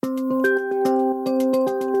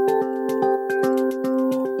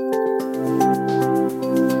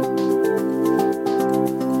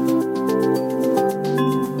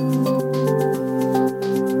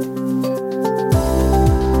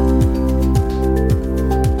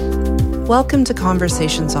Welcome to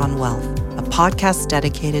Conversations on Wealth, a podcast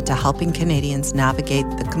dedicated to helping Canadians navigate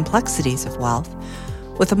the complexities of wealth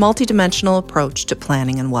with a multidimensional approach to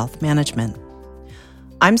planning and wealth management.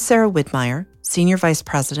 I'm Sarah Widmeyer, Senior Vice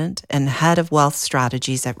President and Head of Wealth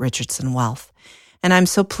Strategies at Richardson Wealth, and I'm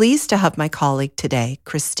so pleased to have my colleague today,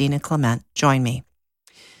 Christina Clement, join me.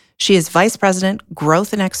 She is Vice President,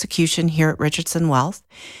 Growth and Execution here at Richardson Wealth,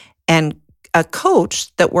 and a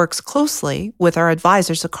coach that works closely with our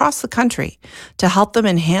advisors across the country to help them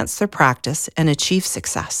enhance their practice and achieve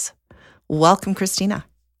success. Welcome, Christina.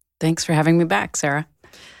 Thanks for having me back, Sarah.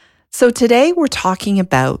 So today we're talking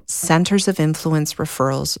about Centers of Influence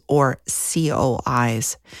Referrals, or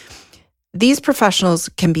COIs. These professionals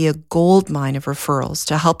can be a goldmine of referrals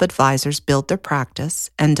to help advisors build their practice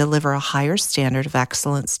and deliver a higher standard of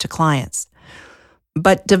excellence to clients.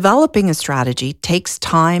 But developing a strategy takes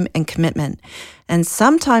time and commitment, and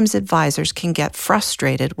sometimes advisors can get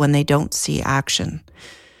frustrated when they don't see action.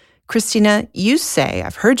 Christina,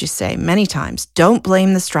 I've heard you say many times, don't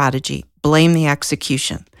blame the strategy, blame the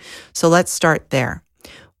execution. So let's start there.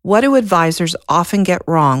 What do advisors often get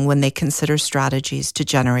wrong when they consider strategies to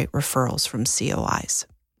generate referrals from COIs?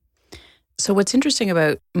 So what's interesting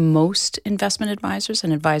about most investment advisors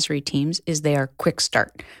and advisory teams is they are quick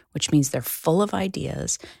start, which means they're full of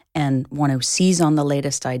ideas and want to seize on the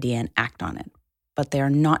latest idea and act on it. But they are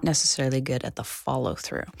not necessarily good at the follow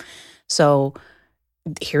through. So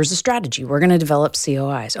here's a strategy. We're going to develop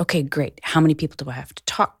COIs. Okay, great. How many people do I have to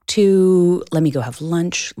talk to? Let me go have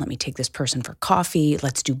lunch. Let me take this person for coffee.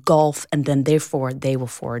 Let's do golf. And then therefore they will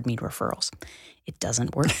forward me referrals. It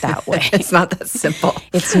doesn't work that way. It's not that simple.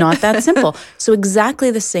 It's not that simple. So exactly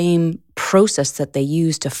the same process that they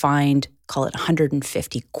use to find, call it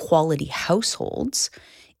 150 quality households,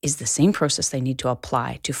 is the same process they need to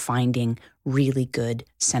apply to finding really good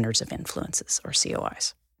centers of influences, or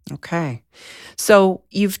COIs. Okay. So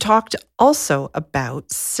you've talked also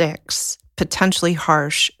about 6 potentially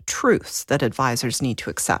harsh truths that advisors need to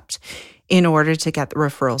accept in order to get the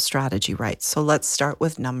referral strategy right. So let's start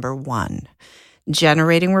with number 1.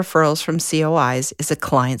 Generating referrals from COIs is a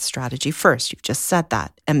client strategy first. You've just said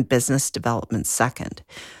that. And business development second.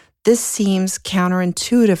 This seems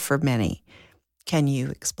counterintuitive for many. Can you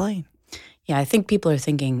explain? Yeah, I think people are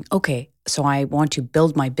thinking, okay, so I want to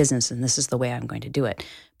build my business and this is the way I'm going to do it.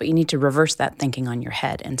 But you need to reverse that thinking on your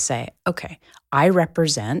head and say, okay, I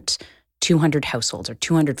represent 200 households or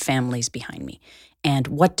 200 families behind me. And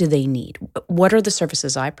what do they need? What are the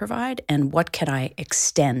services I provide? And what can I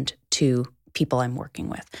extend to people I'm working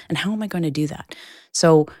with? And how am I going to do that?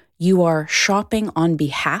 So you are shopping on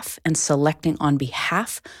behalf and selecting on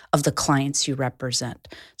behalf of the clients you represent.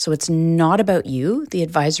 So it's not about you, the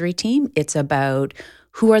advisory team. It's about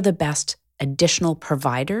who are the best additional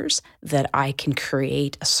providers that I can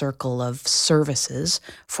create a circle of services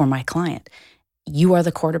for my client. You are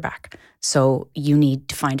the quarterback. So you need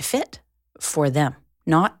to find a fit for them,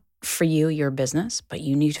 not for you, your business, but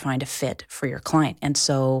you need to find a fit for your client. And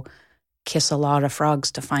so kiss a lot of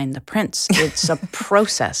frogs to find the prince. It's a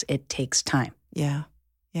process. It takes time. Yeah.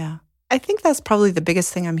 I think that's probably the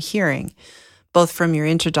biggest thing I'm hearing, both from your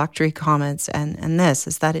introductory comments and this,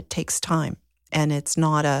 is that it takes time. And it's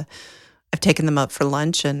not I've taken them out for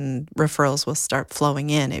lunch and referrals will start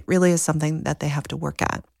flowing in. It really is something that they have to work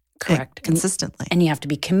at. Correct. Consistently. And you have to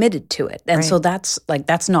be committed to it. And so that's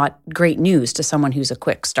not great news to someone who's a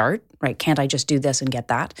quick start, right? Can't I just do this and get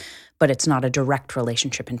that? But it's not a direct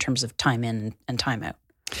relationship in terms of time in and time out.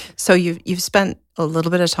 So you've spent a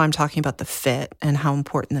little bit of time talking about the fit and how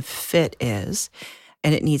important the fit is.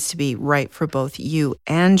 And it needs to be right for both you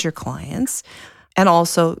and your clients. And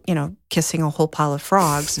also, kissing a whole pile of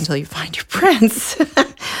frogs until you find your prince.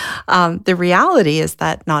 The reality is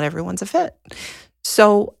that not everyone's a fit.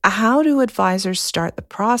 So how do advisors start the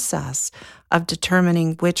process of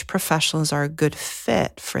determining which professionals are a good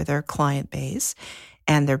fit for their client base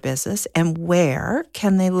and their business, and where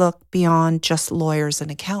can they look beyond just lawyers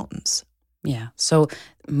and accountants? Yeah. So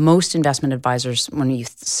most investment advisors, when you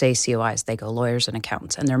say COIs, they go lawyers and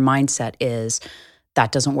accountants, and their mindset is,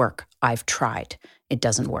 that doesn't work. I've tried. It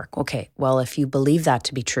doesn't work. Okay, well, if you believe that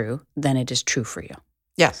to be true, then it is true for you.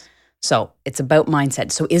 Yes. So it's about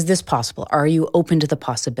mindset. So is this possible? Are you open to the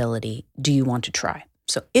possibility? Do you want to try?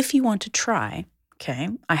 So if you want to try, okay,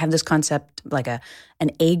 I have this concept like an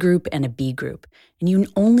A group and a B group, and you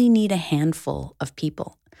only need a handful of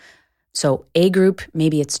people. So A group,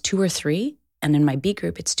 maybe it's 2 or 3, and in my B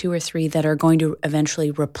group, it's 2 or 3 that are going to eventually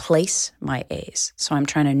replace my A's. So I'm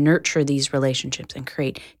trying to nurture these relationships and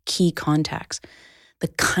create key contacts. The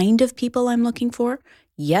kind of people I'm looking for,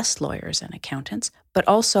 yes, lawyers and accountants, but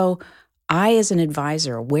also I, as an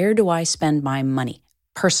advisor, where do I spend my money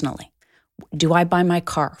personally? Do I buy my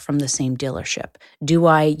car from the same dealership? Do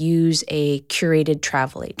I use a curated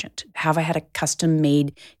travel agent? Have I had a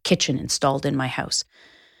custom-made kitchen installed in my house?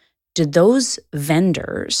 Do those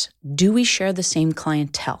vendors, do we share the same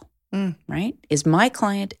clientele, right? Is my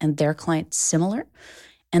client and their client similar?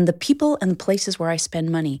 And the people and the places where I spend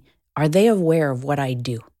money, are they aware of what I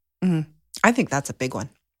do? I think that's a big one.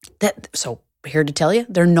 So here to tell you,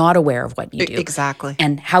 they're not aware of what you do. Exactly.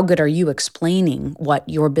 And how good are you explaining what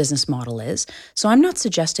your business model is? So I'm not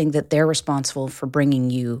suggesting that they're responsible for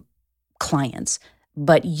bringing you clients,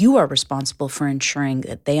 but you are responsible for ensuring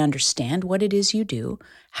that they understand what it is you do,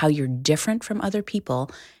 how you're different from other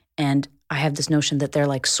people. And I have this notion that they're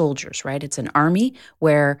like soldiers, right? It's an army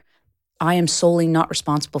where I am solely not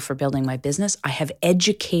responsible for building my business. I have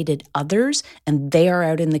educated others and they are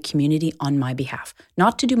out in the community on my behalf.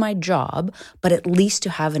 Not to do my job, but at least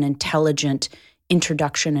to have an intelligent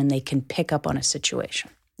introduction and they can pick up on a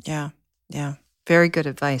situation. Yeah. Very good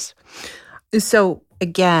advice. So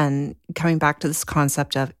again, coming back to this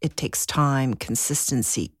concept of it takes time,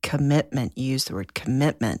 consistency, commitment. You use the word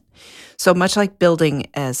commitment. So much like building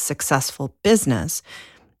a successful business,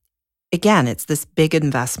 again, it's this big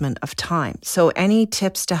investment of time. So any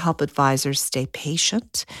tips to help advisors stay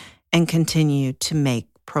patient and continue to make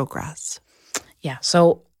progress? Yeah.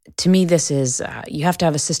 So to me, this is, you have to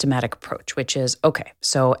have a systematic approach, which is, okay,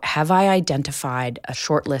 so have I identified a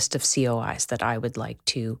short list of COIs that I would like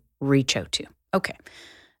to reach out to? Okay.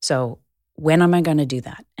 So when am I going to do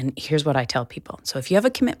that? And here's what I tell people. So if you have a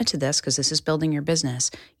commitment to this, because this is building your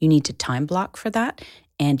business, you need to time block for that.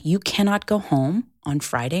 And you cannot go home on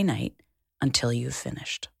Friday night until you've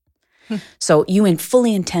finished. So you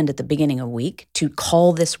fully intend at the beginning of a week to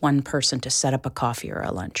call this one person to set up a coffee or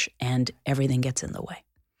a lunch, and everything gets in the way.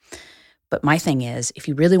 But my thing is, if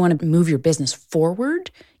you really want to move your business forward,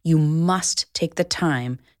 you must take the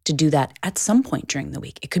time to do that at some point during the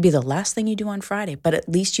week. It could be the last thing you do on Friday, but at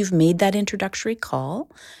least you've made that introductory call.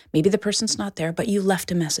 Maybe the person's not there, but you left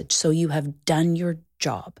a message. So you have done your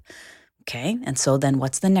job. Okay. And so then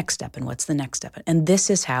what's the next step and what's the next step? And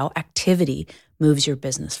this is how activity moves your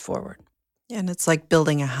business forward. And it's like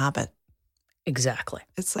building a habit. Exactly.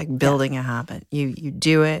 It's like building a habit. You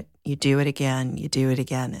do it again, you do it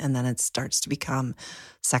again, and then it starts to become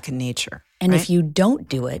second nature. And right? if you don't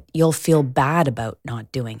do it, you'll feel bad about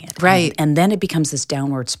not doing it. Right. And then it becomes this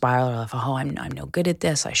downward spiral of, oh, I'm no good at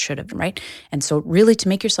this. I should have, right? And so really to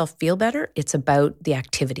make yourself feel better, it's about the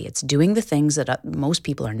activity. It's doing the things that most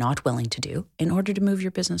people are not willing to do in order to move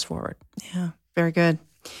your business forward. Yeah, very good.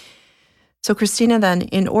 So Christina, then,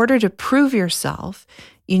 in order to prove yourself,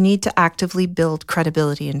 you need to actively build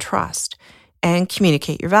credibility and trust and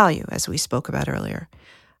communicate your value, as we spoke about earlier.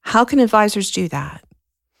 How can advisors do that?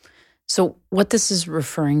 So what this is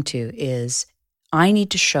referring to is I need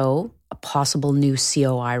to show a possible new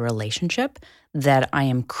COI relationship that I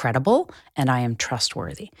am credible and I am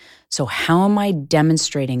trustworthy. So how am I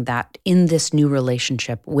demonstrating that in this new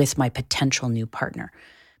relationship with my potential new partner?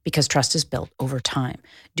 Because trust is built over time.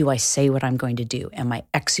 Do I say what I'm going to do? Am I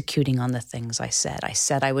executing on the things I said? I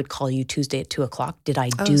said I would call you Tuesday at 2:00. Did I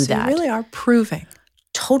do so that? You really are proving.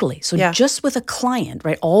 Totally. So just with a client,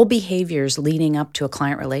 right, all behaviors leading up to a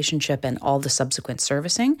client relationship and all the subsequent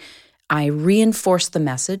servicing, I reinforce the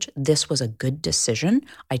message. This was a good decision.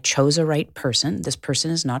 I chose a right person. This person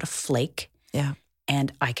is not a flake. Yeah.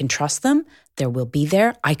 And I can trust them. There will be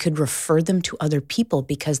there. I could refer them to other people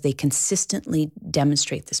because they consistently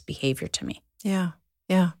demonstrate this behavior to me. Yeah.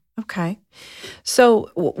 Okay.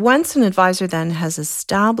 So once an advisor then has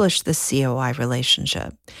established the COI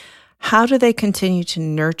relationship, how do they continue to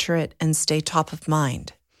nurture it and stay top of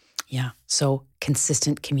mind? Yeah. So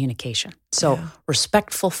consistent communication. So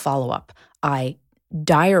respectful follow-up. I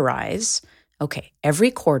diarize, okay,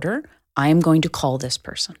 every quarter, I am going to call this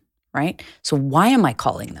person, right? So why am I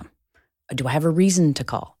calling them? Do I have a reason to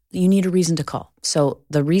call? You need a reason to call. So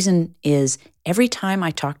the reason is every time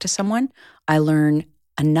I talk to someone, I learn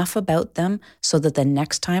enough about them so that the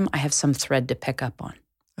next time I have some thread to pick up on.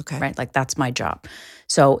 Okay. Right? Like that's my job.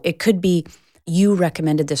 So it could be you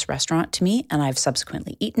recommended this restaurant to me and I've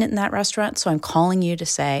subsequently eaten it in that restaurant. So I'm calling you to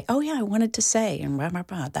say, oh yeah, I wanted to say, and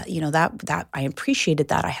that I appreciated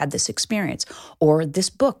that I had this experience or this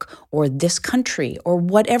book or this country or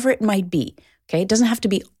whatever it might be. Okay. It doesn't have to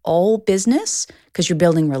be all business because you're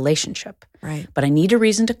building relationship. Right. But I need a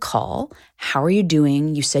reason to call. How are you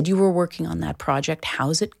doing? You said you were working on that project.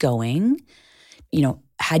 How's it going?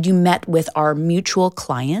 Had you met with our mutual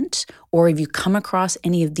client or have you come across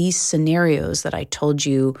any of these scenarios that I told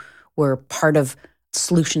you were part of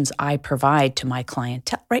solutions I provide to my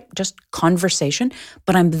clientele, right? Just conversation,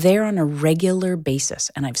 but I'm there on a regular basis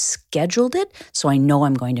and I've scheduled it so I know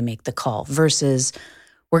I'm going to make the call versus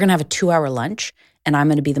we're going to have a 2-hour lunch and I'm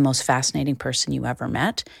going to be the most fascinating person you ever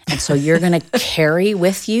met. And so you're going to carry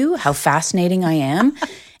with you how fascinating I am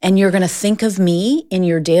and you're going to think of me in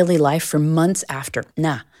your daily life for months after.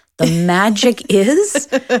 Nah, the magic is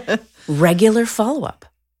regular follow-up.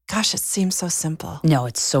 Gosh, it seems so simple. No,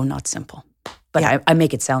 it's so not simple. But I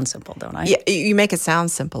make it sound simple, don't I? Yeah, you make it sound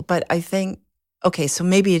simple. But I think, okay, so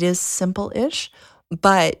maybe it is simple-ish,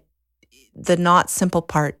 but the not simple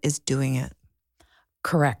part is doing it.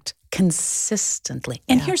 Correct. Consistently.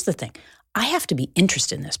 And here's the thing. I have to be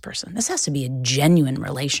interested in this person. This has to be a genuine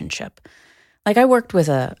relationship. Like I worked with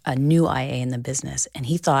a new IA in the business, and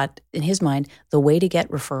he thought, in his mind, the way to get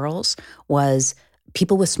referrals was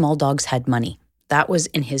people with small dogs had money. That was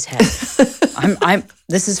in his head.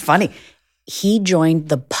 This is funny. He joined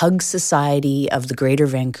the Pug Society of the Greater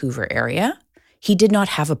Vancouver area. He did not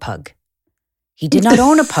have a pug. He did not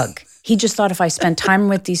own a pug. He just thought if I spend time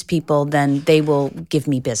with these people, then they will give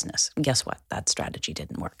me business. And guess what? That strategy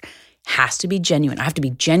didn't work. Has to be genuine. I have to be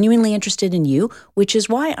genuinely interested in you, which is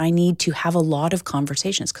why I need to have a lot of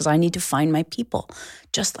conversations because I need to find my people.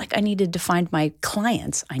 Just like I needed to find my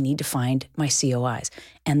clients, I need to find my COIs.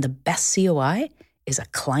 And the best COI is a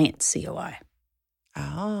client COI.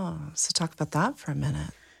 Oh, so talk about that for a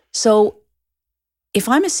minute. So if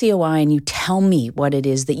I'm a COI and you tell me what it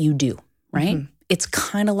is that you do, right? Mm-hmm. It's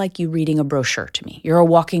kind of like you reading a brochure to me. You're a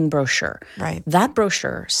walking brochure. Right. That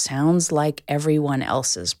brochure sounds like everyone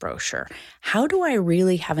else's brochure. How do I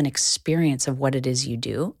really have an experience of what it is you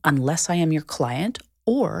do unless I am your client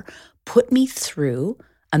or put me through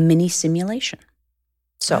a mini simulation?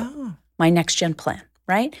 So my next gen plan,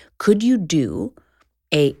 right? Could you do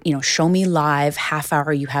a, show me live half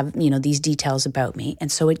hour, you have, these details about me.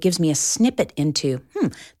 And so it gives me a snippet into,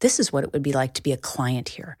 this is what it would be like to be a client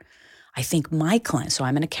here. I think my clients, so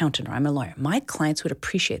I'm an accountant or I'm a lawyer, my clients would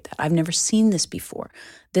appreciate that. I've never seen this before.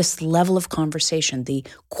 This level of conversation, the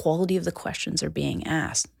quality of the questions are being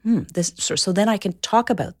asked. So then I can talk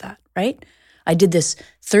about that, right? I did this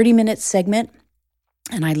 30-minute segment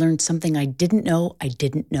and I learned something I didn't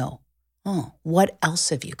know. Oh, what else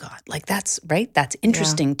have you got? Like that's, right? That's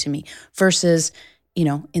interesting to me versus, in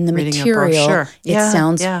the reading material, it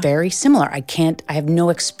sounds very similar. I have no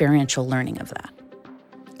experiential learning of that.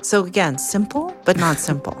 So again, simple, but not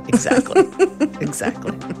simple. Exactly.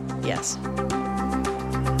 Exactly. Yes.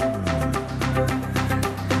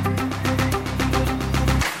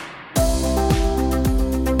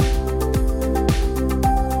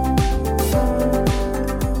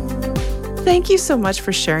 Thank you so much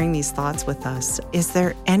for sharing these thoughts with us. Is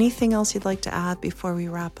there anything else you'd like to add before we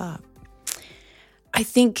wrap up? I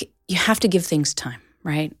think you have to give things time,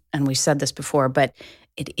 right? And we said this before, but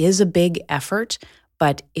it is a big effort.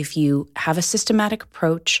 But if you have a systematic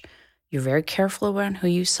approach, you're very careful around who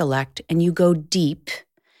you select, and you go deep,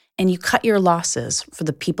 and you cut your losses for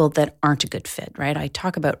the people that aren't a good fit, right? I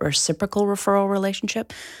talk about reciprocal referral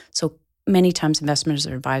relationship. So many times investors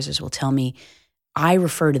or advisors will tell me, I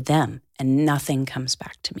refer to them and nothing comes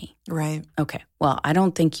back to me. Right. Okay. Well, I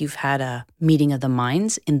don't think you've had a meeting of the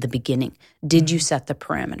minds in the beginning. Did you set the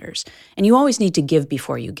parameters? And you always need to give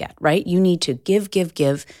before you get, right? You need to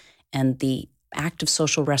give. And the act of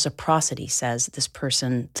social reciprocity says this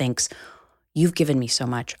person thinks, you've given me so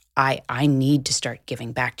much, I need to start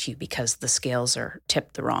giving back to you because the scales are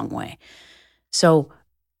tipped the wrong way. So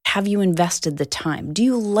have you invested the time? Do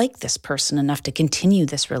you like this person enough to continue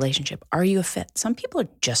this relationship? Are you a fit? Some people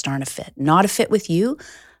just aren't a fit, not a fit with you,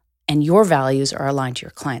 and your values are aligned to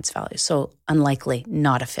your client's values. So unlikely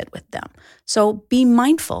not a fit with them. So be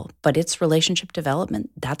mindful, but it's relationship development.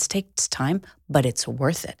 That takes time, but it's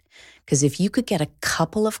worth it. Because if you could get a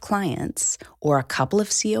couple of clients or a couple of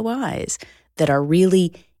COIs that are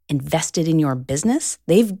really invested in your business,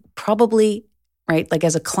 they've probably, right, like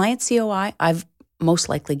as a client COI, I've most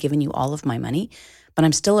likely given you all of my money, but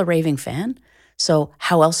I'm still a raving fan. So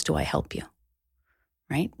how else do I help you?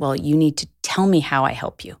 Right? Well, you need to tell me how I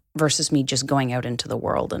help you versus me just going out into the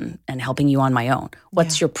world and helping you on my own.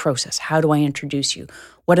 What's your process? How do I introduce you?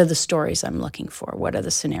 What are the stories I'm looking for? What are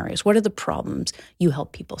the scenarios? What are the problems you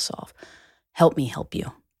help people solve? Help me help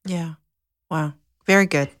you. Yeah. Wow. Very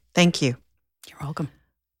good. Thank you. You're welcome.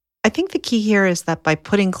 I think the key here is that by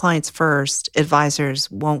putting clients first,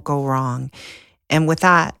 advisors won't go wrong. And with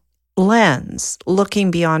that lens,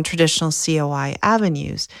 looking beyond traditional COI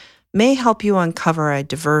avenues may help you uncover a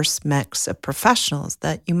diverse mix of professionals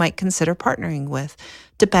that you might consider partnering with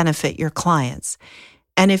to benefit your clients.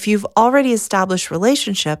 And if you've already established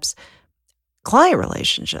relationships, client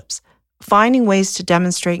relationships. Finding ways to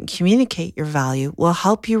demonstrate and communicate your value will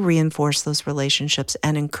help you reinforce those relationships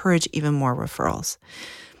and encourage even more referrals.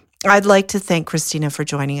 I'd like to thank Christina for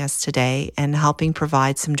joining us today and helping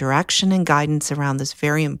provide some direction and guidance around this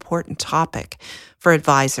very important topic for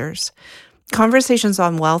advisors. Conversations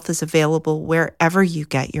on Wealth is available wherever you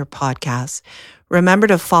get your podcasts. Remember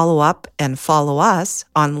to follow up and follow us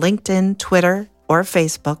on LinkedIn, Twitter, or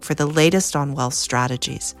Facebook for the latest on wealth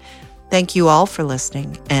strategies. Thank you all for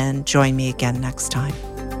listening, and join me again next time.